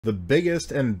The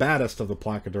biggest and baddest of the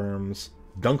placoderms,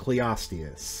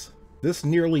 Dunkleosteus. This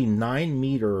nearly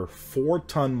 9-meter,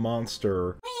 4-ton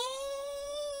monster...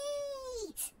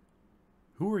 Wait!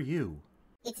 Who are you?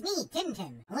 It's me,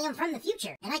 TimTim, only I'm from the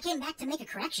future, and I came back to make a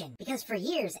correction, because for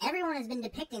years, everyone has been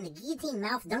depicting the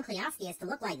guillotine-mouthed Dunkleosteus to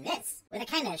look like this, with a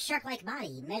kinda shark-like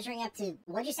body, measuring up to,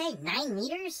 what'd you say, 9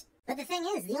 meters? But the thing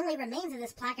is, the only remains of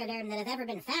this placoderm that have ever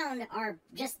been found are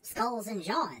just skulls and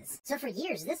jaws. So for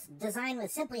years, this design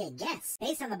was simply a guess,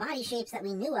 based on the body shapes that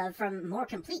we knew of from more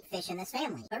complete fish in this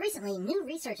family. But recently, new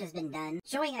research has been done,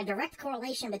 showing a direct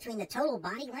correlation between the total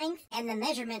body length and the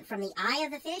measurement from the eye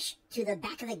of the fish to the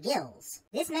back of the gills.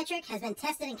 This metric has been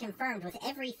tested and confirmed with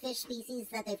every fish species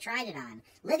that they've tried it on,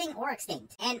 living or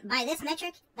extinct. And by this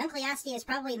metric, Dunkleosteus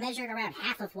probably measured around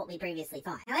half of what we previously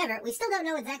thought. However, we still don't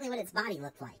know exactly what its body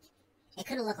looked like. It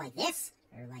could have looked like this,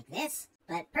 or like this,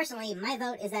 but personally, my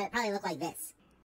vote is that it probably looked like this.